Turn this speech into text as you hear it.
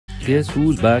Guess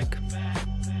who's back?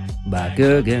 Back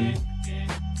again.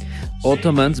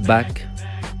 Ottoman's back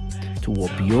to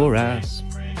whoop your ass.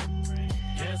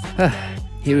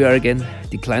 Here we are again.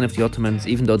 Decline of the Ottomans,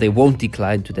 even though they won't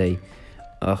decline today.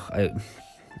 I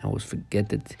always forget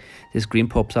that this screen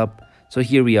pops up. So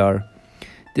here we are.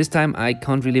 This time I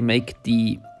can't really make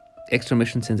the extra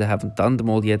missions since I haven't done them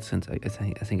all yet, since I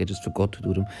think I just forgot to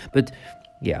do them. But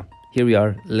yeah, here we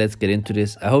are. Let's get into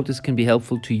this. I hope this can be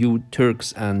helpful to you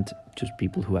Turks and just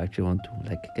people who actually want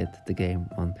to get the game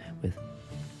on with.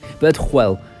 But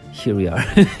well, here we are.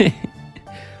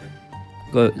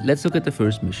 Let's look at the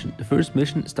first mission. The first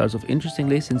mission starts off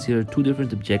interestingly since there are two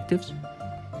different objectives.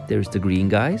 There's the green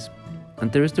guys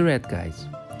and there is the red guys.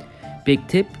 Big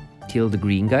tip, kill the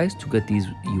green guys to get these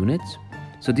units.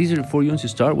 So these are the 4 units you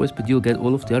start with, but you'll get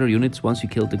all of the other units once you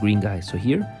kill the green guys. So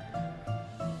here,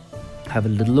 have a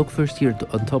little look first here.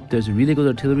 On top there's a really good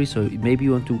artillery, so maybe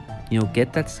you want to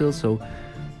get that still, so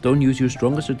don't use your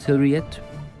strongest artillery yet.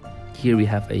 Here we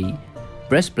have a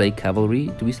breastplate cavalry.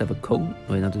 Do we still have a code?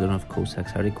 No, they don't have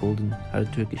Cossacks. How are they called? How are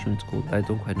the Turkish units called? I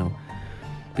don't quite know.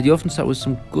 But you often start with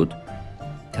some good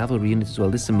cavalry units as well.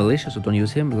 This is a militia, so don't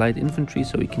use him. Light infantry,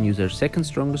 so we can use our second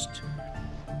strongest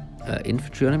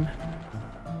infantry on him.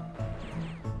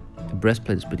 The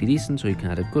breastplate is pretty decent, so you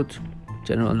can add a good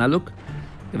general. Now look,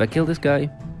 if I kill this guy,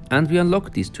 and we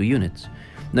unlock these 2 units.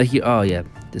 Now here, oh yeah,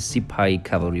 the Sipai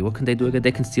cavalry. What can they do again?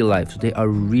 They can steal life, so they are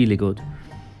really good.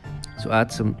 So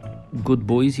add some good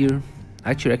boys here.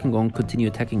 Actually, I can go and continue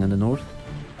attacking on the north.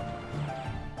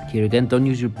 Here again, don't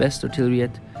use your best artillery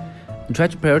yet. And try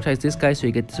to prioritize this guy so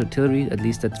you get this artillery. At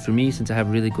least that's for me, since I have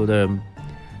really good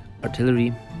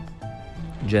artillery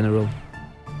general.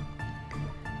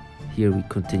 Here we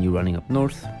continue running up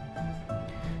north.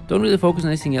 Don't really focus on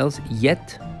anything else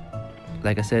yet.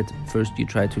 Like I said, first you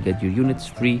try to get your units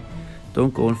free.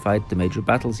 Don't go and fight the major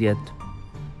battles yet.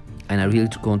 And I really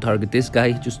to go and target this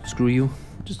guy. Just screw you.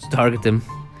 Just target him.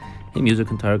 Him you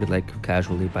can target like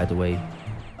casually, by the way.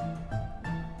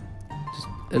 Just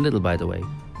a little by the way.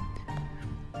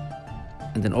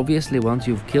 And then obviously once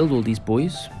you've killed all these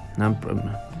boys, now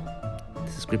the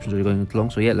descriptions are going long,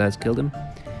 so yeah, let's kill them.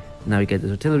 Now you get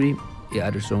this artillery. You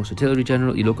add a strong artillery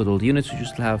general. You look at all the units you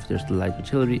still have. There's the light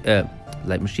artillery,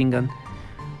 light machine gun.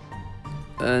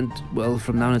 And well,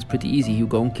 from now on it's pretty easy. You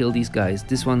go and kill these guys.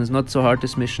 This one is not so hard.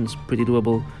 This mission's pretty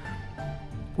doable.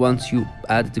 Once you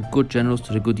add the good generals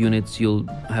to the good units, you'll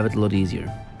have it a lot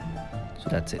easier. So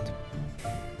that's it.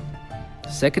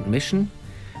 Second mission,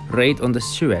 raid on the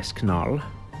Suez Canal.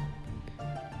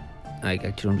 I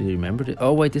actually don't really remember it.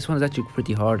 Oh wait, this one is actually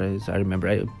pretty hard. I remember.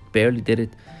 I barely did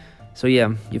it. So yeah,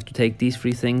 you have to take these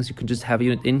 3 things. You can just have a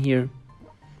unit in here.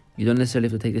 You don't necessarily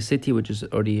have to take the city, which is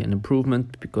already an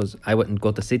improvement, because I went and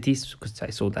got the cities, because I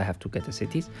thought I have to get the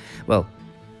cities. Well,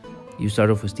 you start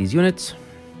off with these units.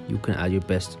 You can add your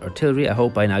best artillery. I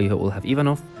hope by now you will have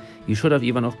Ivanov. You should have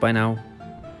Ivanov by now.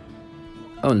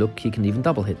 Oh, look, he can even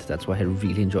double hit. That's why I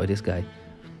really enjoy this guy.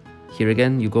 Here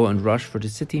again, you go and rush for the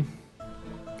city.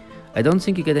 I don't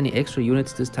think you get any extra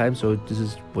units this time, so this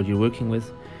is what you're working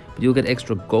with. But you'll get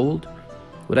extra gold.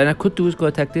 What I could do is go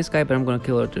attack this guy, but I'm going to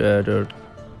kill the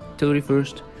artillery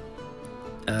first.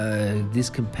 This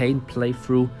campaign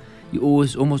playthrough, you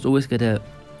almost always get a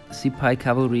Sipai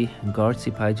cavalry and guard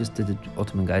Sipai, just the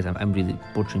Ottoman guys. I'm really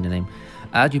butchering the name.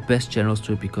 Add your best generals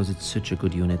to it because it's such a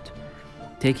good unit.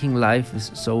 Taking life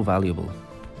is so valuable.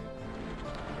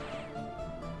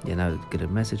 Yeah, now get a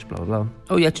message, blah blah blah.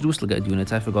 Oh yeah, you do still get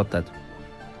units, I forgot that.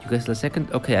 You guys a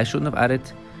second? Okay, I shouldn't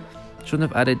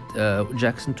have added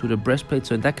Jackson to the breastplate,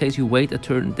 so in that case you wait a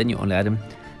turn, then you only add him.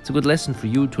 It's a good lesson for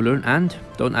you to learn, and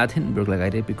don't add Hindenburg like I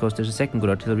did, because there's a second good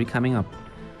artillery coming up.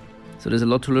 So there's a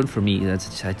lot to learn for me. I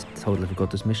totally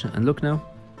forgot this mission. And look now.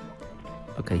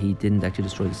 Okay, he didn't actually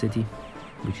destroy the city,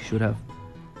 which he should have.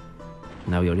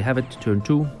 Now we already have it. Turn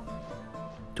 2.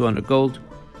 200 gold.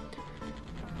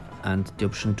 And the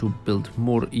option to build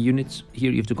more units. Here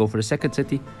you have to go for the second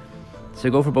city. So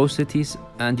go for both cities,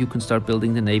 and you can start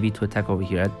building the navy to attack over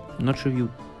here. I'm not sure if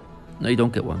you... No, you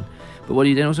don't get one. But what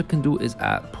you then also can do is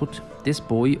put this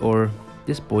boy or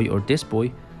this boy or this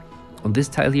boy on this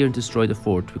tile here and destroy the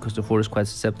fort, because the fort is quite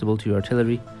susceptible to your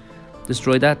artillery.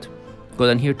 Destroy that. Go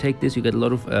down here, take this. You get a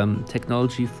lot of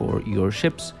technology for your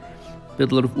ships.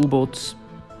 Build a lot of U-boats.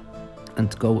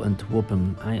 And go and whoop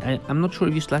them. I'm not sure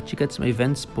if you still actually get some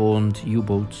event-spawned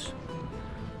U-boats.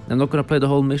 I'm not going to play the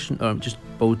whole mission, or just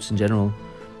boats in general.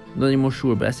 I'm not anymore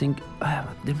sure, but I think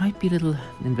there might be a little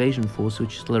invasion force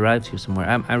which still arrives here somewhere.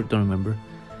 I don't remember.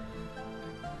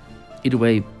 Either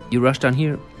way, you rush down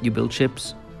here, you build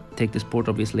ships, take this port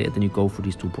obviously, and then you go for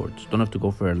these 2 ports. Don't have to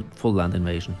go for a full land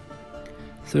invasion.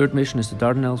 Third mission is the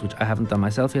Dardanelles, which I haven't done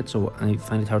myself yet, so I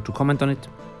find it hard to comment on it.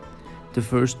 The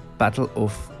first battle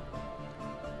of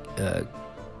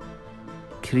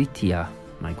Kritia.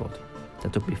 My god,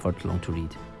 that took me far too long to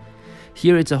read.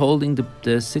 Here it's a holding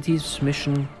the cities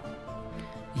mission.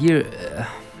 Here,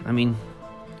 I mean,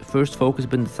 first focus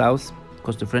been the south,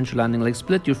 because the French are landing. Like,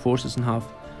 split your forces in half.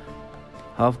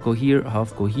 Half go here,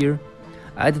 half go here.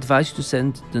 I'd advise you to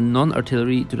send the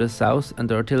non-artillery to the south and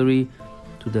the artillery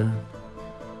to the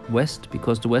west,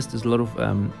 because the west is a lot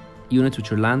of units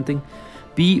which are landing.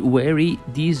 Be wary,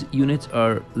 these units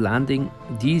are landing,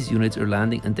 these units are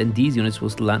landing, and then these units will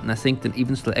still land, and I think that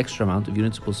even still extra amount of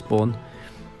units will spawn.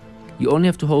 You only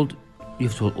have to hold,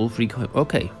 all three.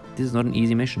 Okay, this is not an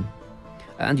easy mission.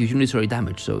 And your units are already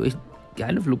damaged, so it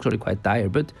kind of looks already quite dire,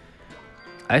 but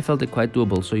I felt it quite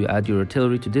doable. So you add your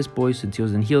artillery to this boy, since he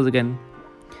was in heals again.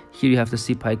 Here you have the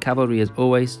Sipai cavalry as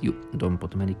always. You don't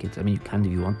put them any kids, I mean you can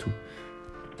if you want to.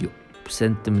 You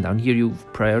send them down here, you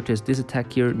prioritize this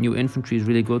attack here. New infantry is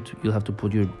really good, you'll have to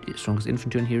put your strongest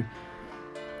infantry in here.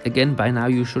 Again, by now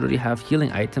you should already have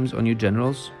healing items on your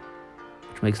generals,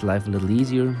 which makes life a little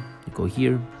easier. You go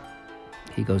here,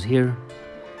 he goes here.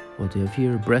 What do you have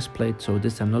here? Breastplate, so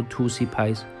this time not 2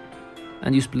 Sipais.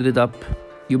 And you split it up.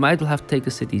 You might have to take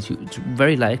the cities. It's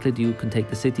very likely that you can take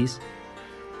the cities.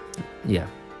 Yeah.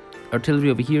 Artillery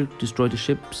over here, destroy the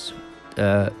ships.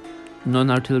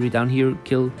 Non-artillery down here,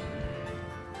 kill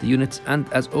the units.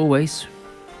 And as always,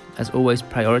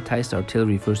 prioritize the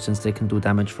artillery first, since they can do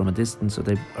damage from a distance, so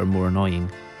they are more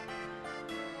annoying.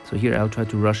 So here I'll try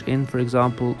to rush in, for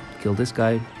example, kill this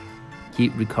guy. He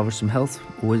recovers some health,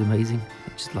 always amazing. I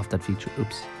just love that feature.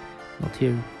 Oops, not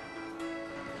here.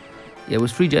 Yeah,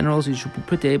 with 3 generals, you should be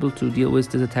pretty able to deal with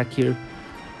this attack here.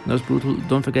 Not as brutal.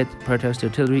 Don't forget, prioritize the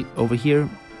artillery. Over here,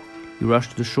 you rush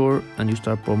to the shore and you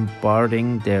start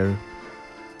bombarding their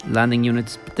landing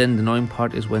units. But then the annoying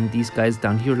part is when these guys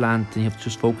down here land, then you have to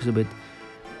just focus a bit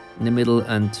in the middle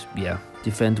and, yeah,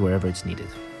 defend wherever it's needed.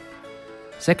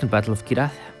 Second battle of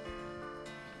Kirath.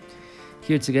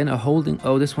 Here it's again a holding.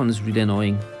 Oh, this one is really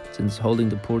annoying, since holding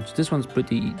the ports. This one's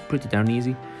pretty darn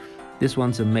easy. This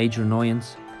one's a major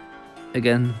annoyance.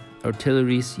 Again,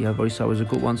 artilleries, you have already saw was a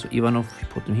good one, so Ivanov, you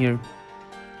put them here.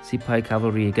 Sipai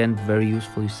cavalry, again, very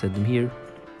useful, you set them here.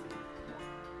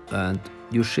 And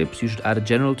your ships, you should add a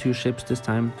general to your ships this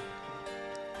time.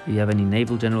 If you have any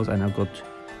naval generals, I now got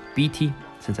BT,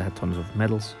 since I had tons of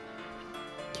medals.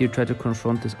 Here, try to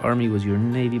confront this army with your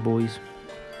navy boys.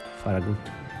 Farragut,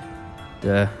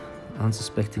 the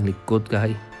unsuspectingly good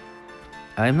guy.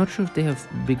 I'm not sure if they have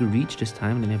bigger reach this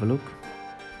time. Let me have a look.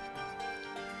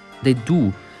 They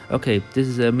do. Okay, this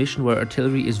is a mission where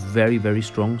artillery is very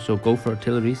strong, so go for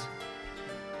artilleries.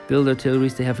 Build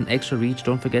artilleries, they have an extra reach.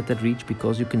 Don't forget that reach,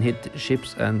 because you can hit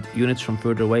ships and units from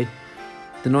further away.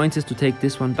 The annoyance is to take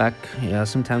this one back. Yeah,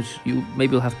 sometimes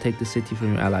maybe you'll have to take the city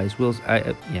from your allies.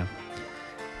 Yeah,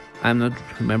 I'm not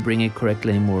remembering it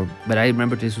correctly anymore, but I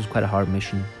remember this was quite a hard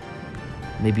mission.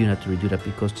 Maybe you have to redo that,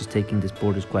 because just taking this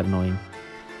border is quite annoying.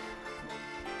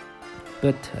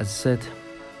 But as I said,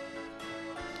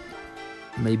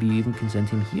 maybe you even can send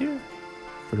him here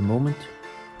for the moment.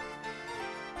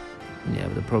 Yeah,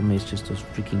 but the problem is just those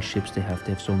freaking ships they have.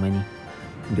 They have so many.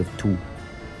 You have 2.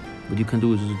 What you can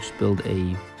do is just build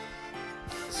a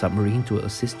submarine to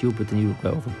assist you, but then you go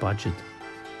over budget.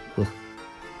 Ugh.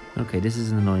 Okay, this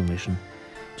is an annoying mission.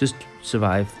 Just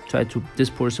survive. Try to. This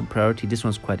port is a priority. This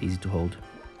one's quite easy to hold.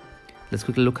 Let's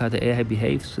quickly look how the AI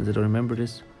behaves, since I don't remember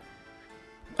this.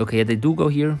 Okay, yeah, they do go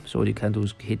here, so what you can do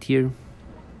is hit here.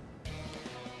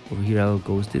 Over here I'll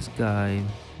go with this guy.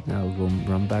 Now I'll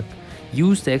run back.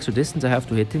 Use the extra distance, I have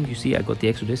to hit him. You see, I got the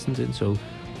extra distance in, so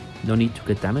no need to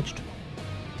get damaged.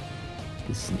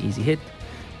 This is an easy hit.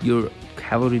 Your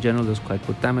cavalry general does quite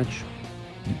good damage.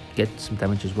 You get some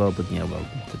damage as well, but yeah, well,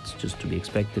 that's just to be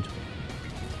expected.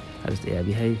 How does the AI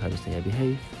behave? How does the AI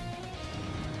behave?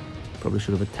 Probably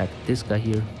should have attacked this guy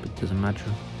here, but it doesn't matter.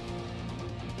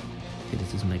 Okay,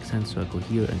 this doesn't make sense, so I go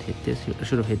here and hit this here. I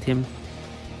should have hit him.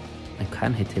 I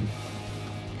can hit him.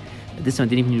 This time I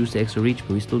didn't even use the extra reach,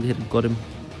 but we still got him.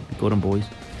 We got him, boys.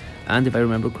 And if I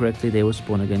remember correctly, they will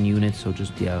spawn again units, so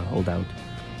just, yeah, hold out.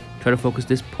 Try to focus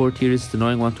this port here. It's the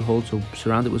annoying one to hold, so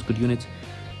surround it with good units.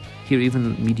 Here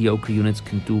even mediocre units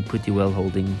can do pretty well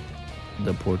holding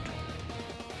the port.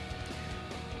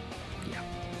 Yeah.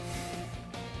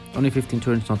 Only 15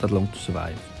 turns, not that long to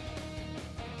survive.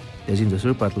 There's even the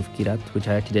third battle of Kirat, which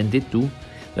I actually then did do.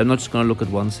 I'm not just going to look at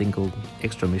one single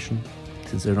extra mission,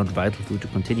 since they're not vital for you to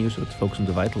continue, so let's focus on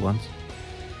the vital ones.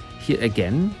 Here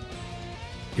again,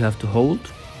 you have to hold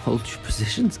your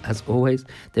positions, as always.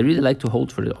 They really like to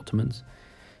hold for the Ottomans.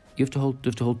 You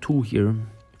have to hold 2 here.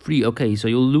 3, okay, so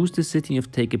you'll lose this city and you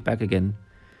have to take it back again.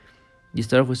 You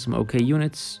start off with some okay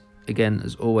units. Again,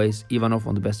 as always, Ivanov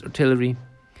on the best artillery.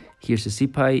 Here's the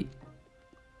Sipai.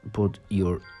 Put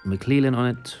your McClellan on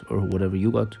it, or whatever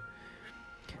you got.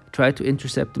 Try to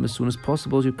intercept them as soon as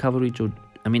possible as your cavalry.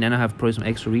 I mean, and I have probably some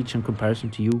extra reach in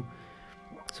comparison to you,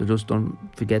 so just don't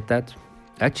forget that.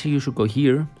 Actually, you should go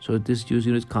here, so that this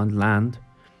unit can't land.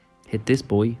 Hit this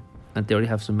boy, and they already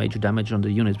have some major damage on the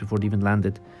units before they even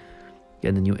landed.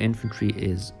 Again, the new infantry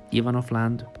is Ivanov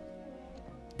land.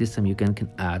 This time you again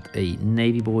can add a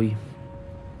navy boy.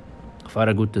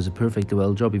 Farragut does a perfectly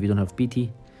well job if you don't have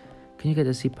BT. Can you get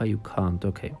a Sipa? You can't.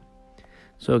 Okay.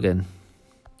 So again,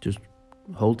 just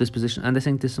hold this position. And I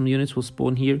think there's some units will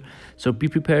spawn here. So be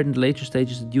prepared in the later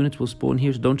stages that units will spawn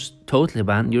here. So don't just totally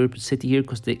abandon your city here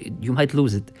because you might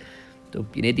lose it.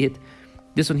 Don't be an idiot.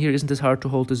 This one here isn't as hard to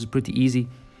hold. This is pretty easy.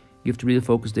 You have to really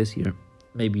focus this here.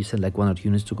 Maybe you send like 1 or 2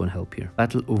 units to go and help here.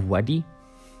 Battle of Wadi.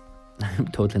 I'm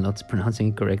totally not pronouncing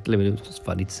it correctly, but it was just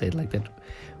funny to say it like that.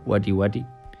 Wadi.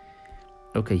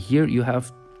 Okay, here you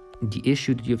have the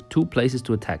issue that you have 2 places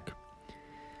to attack.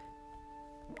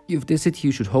 You have this city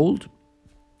you should hold.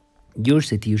 Your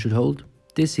city you should hold.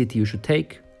 This city you should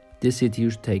take. This city you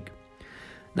should take.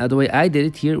 Now the way I did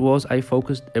it here was I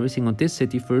focused everything on this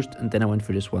city first and then I went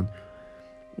for this one.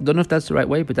 Don't know if that's the right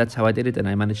way, but that's how I did it and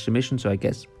I managed the mission, so I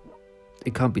guess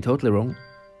it can't be totally wrong.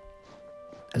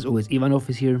 As always, Ivanov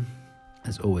is here.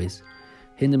 As always,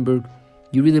 Hindenburg.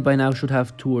 You really by now should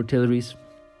have 2 artilleries.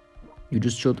 You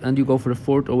just should, and you go for the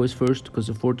fort always first, because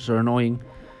the forts are annoying.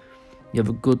 You have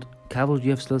a good cavalry, you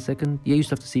have still a second. Yeah, you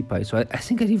still have the Sipai, so I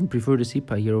think I'd even prefer the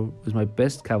Sipai here with my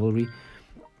best cavalry.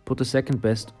 Put the second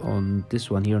best on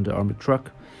this one here on the armored truck,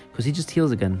 because he just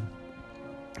heals again.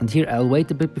 And here I'll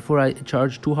wait a bit before I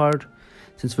charge too hard,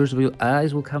 since first of all your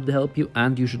allies will come to help you,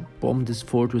 and you should bomb this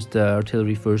fort with the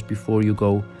artillery first before you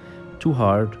go too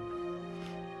hard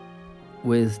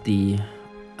with the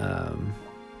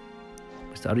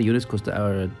other units, because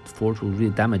our fort will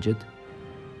really damage it.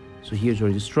 So here's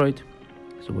already destroyed.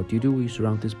 So what do? You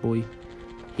surround this boy,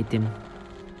 hit him.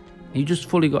 You just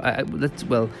fully go.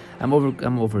 I'm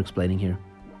over explaining here.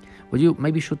 What you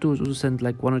maybe should do is also send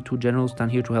like 1 or 2 generals down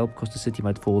here to help, because the city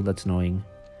might fall. That's annoying.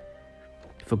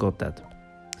 Forgot that.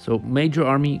 So major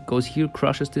army goes here,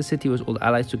 crushes this city with all the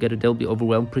allies together. They'll be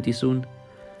overwhelmed pretty soon.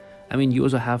 I mean, you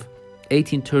also have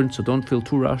 18 turns, so don't feel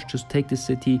too rushed. Just take this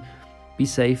city, be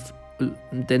safe,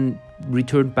 then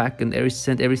return back and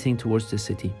send everything towards this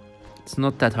city. It's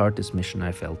not that hard, this mission,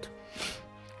 I felt.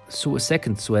 So a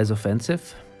second Suez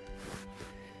offensive.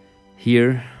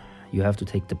 Here you have to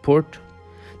take the port.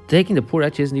 Taking the port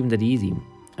actually isn't even that easy.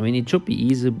 I mean, it should be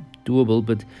easy, doable,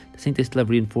 but I think they still have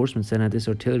reinforcements and this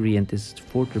artillery and this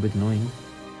fort are a bit annoying.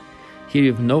 Here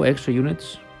you have no extra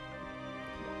units,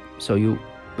 so you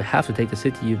have to take the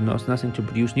city. You've nothing to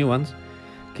produce new ones.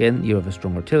 Again, you have a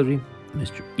strong artillery,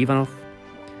 Mr. Ivanov.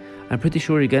 I'm pretty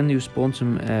sure again you spawn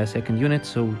some second units,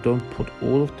 so don't put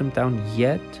all of them down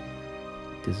yet.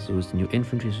 This is always the new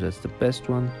infantry, so that's the best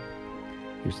one.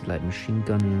 Here's the light machine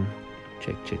gunner.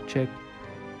 Check.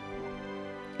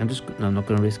 I'm not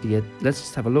gonna risk it yet. Let's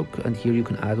just have a look, and here you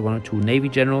can add 1 or 2 navy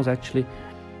generals actually,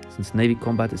 since navy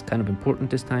combat is kind of important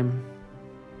this time.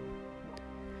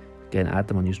 Again, add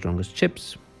them on your strongest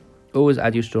ships. Always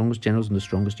add your strongest generals and the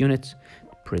strongest units.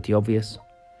 Pretty obvious.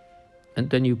 And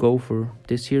then you go for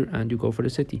this here and you go for the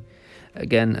city.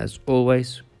 Again, as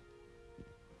always,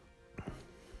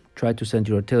 try to send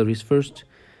your artilleries first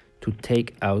to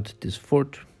take out this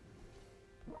fort.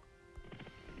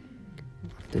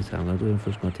 This is how I'm gonna do it.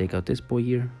 First, I'm gonna take out this boy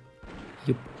here.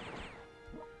 Yep.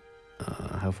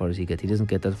 How far does he get? He doesn't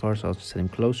get that far, so I'll just send him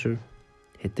closer.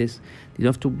 Hit this. You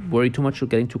don't have to worry too much of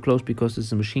getting too close, because this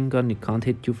is a machine gun. It can't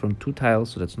hit you from 2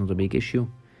 tiles, so that's not a big issue.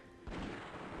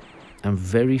 I'm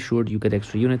very sure you get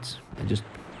extra units. I just,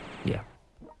 yeah,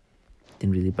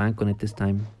 didn't really bank on it this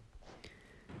time.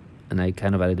 And I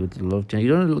kind of added with a lot of generals.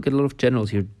 You don't get a lot of generals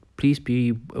here. Please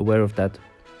be aware of that.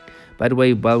 By the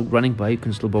way, while running by, you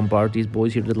can still bombard these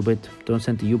boys here a little bit. Don't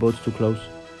send the U-boats too close.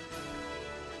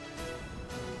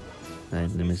 And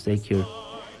the mistake here.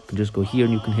 You can just go here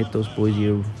and you can hit those boys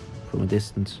here from a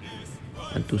distance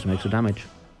and do some extra damage.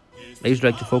 I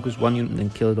usually like to focus 1 unit and then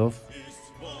kill it off.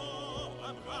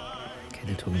 Okay,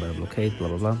 they're talking about a blockade, blah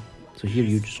blah blah. So here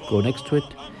you just go next to it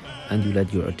and you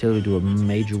let your artillery do a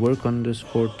major work on this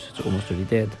fort. It's almost already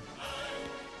dead.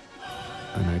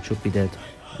 And now it should be dead.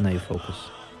 Now you focus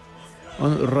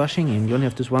on rushing in. You only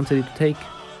have this 1 city to take.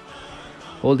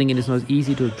 Holding it is not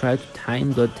easy. To try to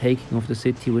time the taking of the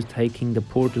city with taking the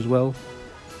port as well.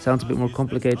 Sounds a bit more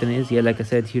complicated than it is. Yeah, like I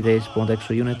said, here they spawned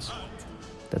extra units.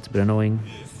 That's a bit annoying.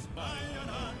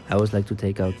 I always like to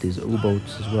take out these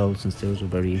U-boats as well, since they're also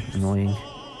very annoying.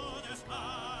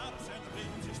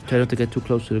 Try not to get too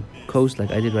close to the coast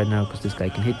like I did right now, because this guy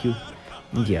can hit you.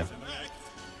 And yeah,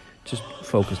 just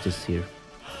focus this here.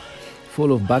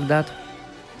 Full of Baghdad.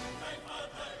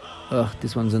 Ugh,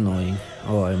 this one's annoying.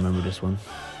 Oh, I remember this one.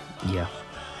 Yeah,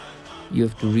 you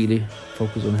have to really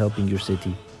focus on helping your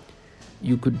city.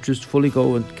 You could just fully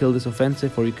go and kill this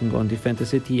offensive, or you can go and defend the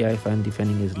city. I find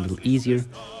defending is a little easier.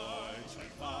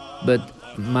 But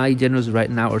my generals right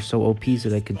now are so OP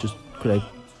that I could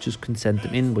just consent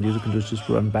them in. What you can do is just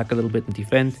run back a little bit and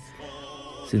defend,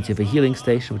 since you have a healing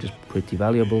station, which is pretty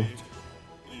valuable.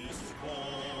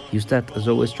 Use that as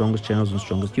always. Strongest generals and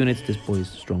strongest units. This boy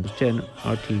is the strongest gen,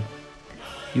 RT.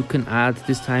 You can add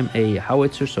this time a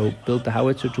howitzer, so build the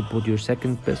howitzer to put your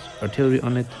second best artillery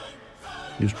on it.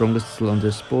 Your strongest still on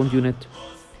the spawned unit.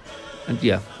 And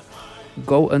yeah,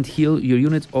 go and heal your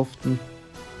units often.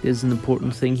 This is an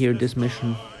important thing here, this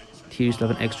mission. Here you still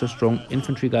have an extra strong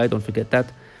infantry guy, don't forget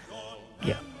that.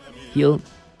 Yeah, heal,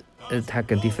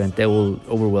 attack and defend. They will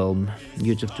overwhelm.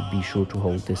 You just have to be sure to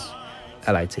hold this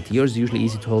allied city. Yours is usually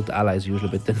easy to hold, the allies usually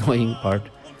a bit the annoying part.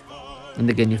 And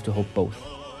again, you have to hold both.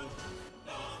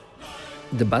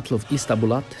 The Battle of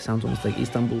Istanbulat sounds almost like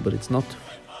Istanbul, but it's not.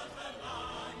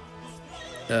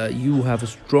 You have a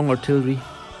strong artillery.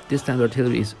 This time the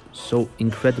artillery is so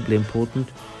incredibly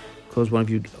important, because one of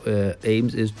your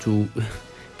aims is to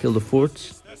kill the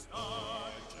forts.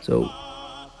 So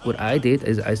what I did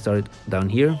is I started down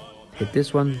here, hit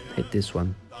this one, hit this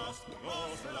one.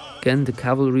 Again, the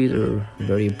cavalry are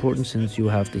very important, since you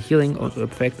have the healing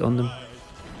effect on them,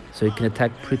 so you can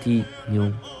attack pretty,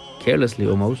 carelessly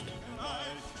almost,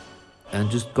 and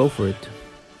just go for it.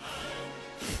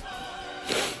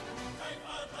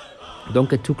 Don't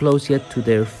get too close yet to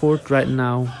their fort right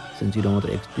now, since you don't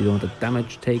want the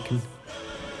damage taken.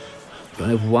 You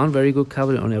only have one very good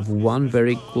cavalry, only have one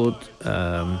very good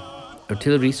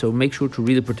artillery, so make sure to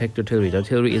really protect the artillery. The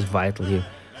artillery is vital here.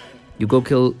 You go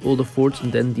kill all the forts,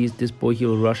 and then this boy here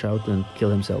will rush out and kill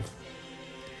himself.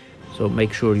 So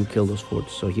make sure you kill those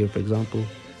forts. So here, for example,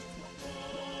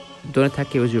 don't attack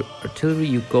here with your artillery.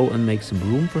 You go and make some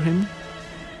room for him,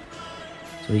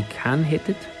 so he can hit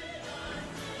it.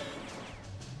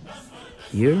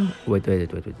 Here, wait,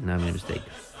 now I made a mistake.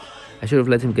 I should have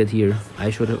let him get here. I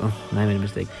made a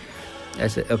mistake. I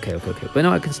said, okay. But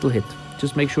now I can still hit.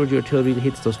 Just make sure your artillery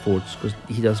hits those forts, because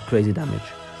he does crazy damage.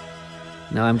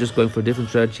 Now I'm just going for a different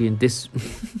strategy in this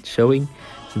showing,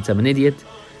 since I'm an idiot.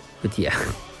 But yeah.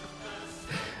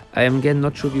 I am again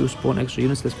not sure if you spawn extra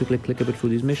units. Let's quickly click a bit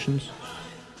through these missions.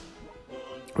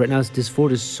 Right now this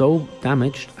fort is so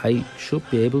damaged, I should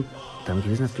be able... Damn it,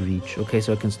 he doesn't have to reach. Okay,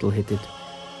 so I can still hit it.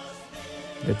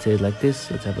 Let's say it like this.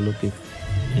 Let's have a look if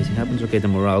anything happens. Okay, the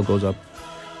morale goes up.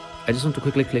 I just want to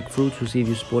quickly click through to see if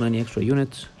you spawn any extra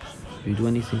units, if you do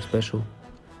anything special.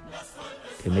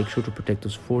 Okay, make sure to protect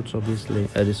those forts, obviously.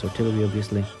 This artillery,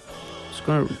 obviously. Just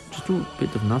gonna do a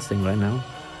bit of nothing right now.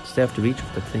 Stay after reach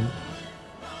of that thing.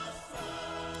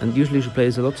 And usually you should play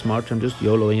this a lot smarter. I'm just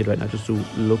YOLOing it right now, just to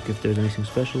look if there's anything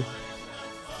special.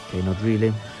 Okay, not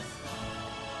really.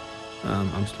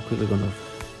 I'm still quickly gonna...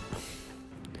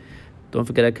 Don't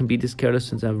forget I can be this careless,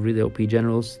 since I have really OP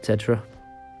generals, etc.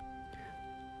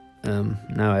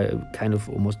 Now I kind of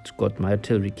almost got my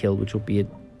artillery killed, which would be a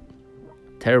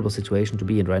terrible situation to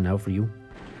be in right now for you.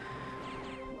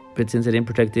 But since I didn't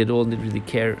protect it at all and didn't really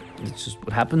care, it's just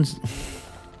what happens.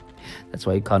 That's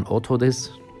why you can't auto this.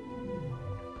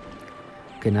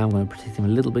 Okay, now I'm going to protect him a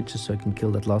little bit, just so I can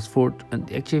kill that last fort.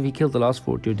 And actually, if he killed the last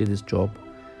fort, you did his job.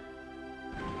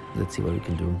 Let's see what we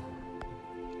can do.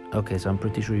 Okay, so I'm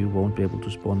pretty sure you won't be able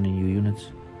to spawn any new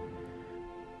units.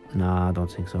 Nah, I don't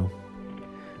think so.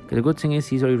 Okay, the good thing is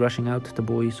he's already rushing out, the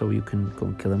boy, so you can go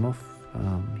and kill him off.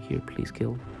 Here, please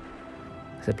kill.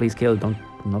 I said please kill, don't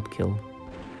not kill.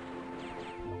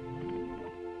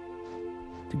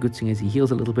 The good thing is he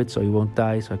heals a little bit, so he won't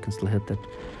die, so I can still hit that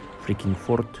freaking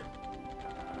fort.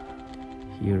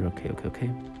 Here, okay.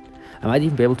 I might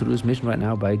even be able to do this mission right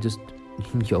now by just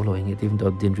YOLOing it, even though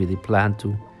I didn't really plan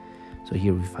to. So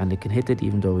here we finally can hit it,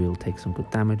 even though we'll take some good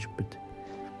damage, but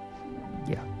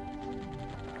yeah.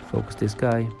 Focus this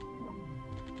guy.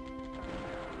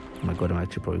 Oh my god, I'm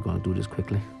actually probably going to do this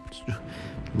quickly. Just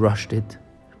rushed it.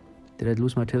 Did I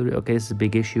lose my artillery? Okay, this is a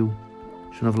big issue.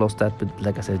 Shouldn't have lost that, but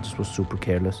like I said, I just was super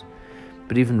careless.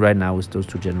 But even right now with those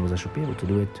two generals, I should be able to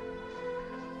do it.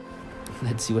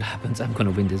 Let's see what happens. I'm going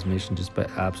to win this mission just by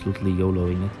absolutely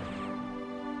YOLOing it.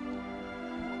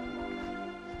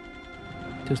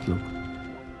 Just look.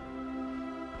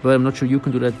 But I'm not sure you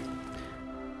can do that.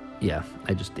 Yeah,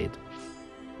 I just did.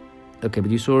 Okay,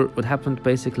 but you saw what happened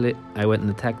basically. I went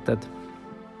and attacked that.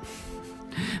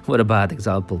 What a bad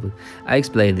example, but I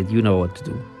explained it, you know what to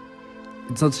do.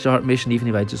 It's not such a hard mission even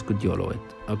if I just could YOLO it.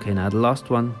 Okay, now the last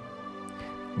one,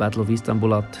 Battle of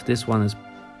Istanbulat. This one is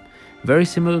very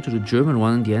similar to the German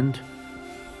one in the end.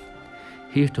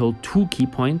 Here to hold 2 key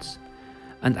points,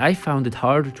 and I found it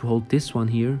harder to hold this one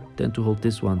here than to hold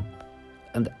this one.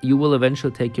 And you will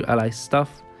eventually take your allies'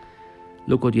 stuff.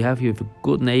 Look what you have here. You have a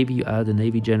good navy, you add a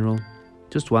navy general.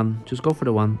 Just one, just go for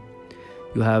the one.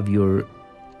 You have your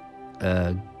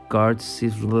guards,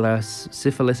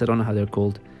 syphilis, I don't know how they're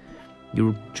called.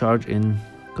 You charge in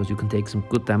because you can take some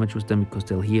good damage with them because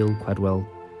they'll heal quite well.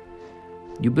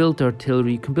 You build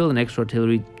artillery, you can build an extra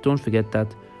artillery, don't forget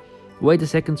that. Wait a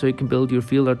second so you can build your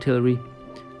field artillery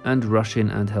and rush in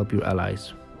and help your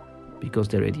allies. Because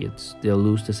they're idiots. They'll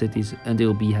lose the cities and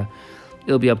it'll be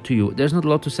up to you. There's not a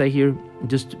lot to say here.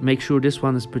 Just make sure this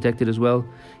one is protected as well.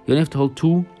 You only have to hold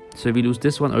 2. So if you lose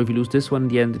this one or if you lose this one in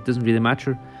the end, it doesn't really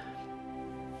matter.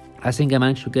 I think I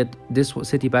managed to get this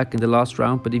city back in the last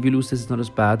round, but if you lose this, it's not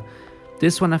as bad.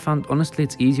 This one I found, honestly,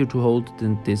 it's easier to hold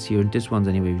than this here. This one's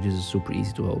anyway, which is super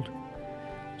easy to hold.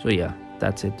 So yeah,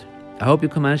 that's it. I hope you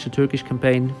can manage the Turkish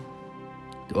campaign.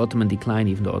 The Ottoman decline,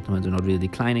 even the Ottomans are not really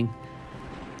declining.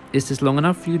 Is this long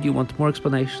enough for you? Do you want more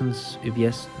explanations? If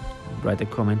yes, write a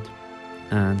comment.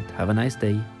 And have a nice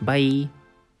day. Bye.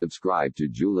 Subscribe to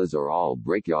Juljas or I'll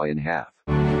break ya in half.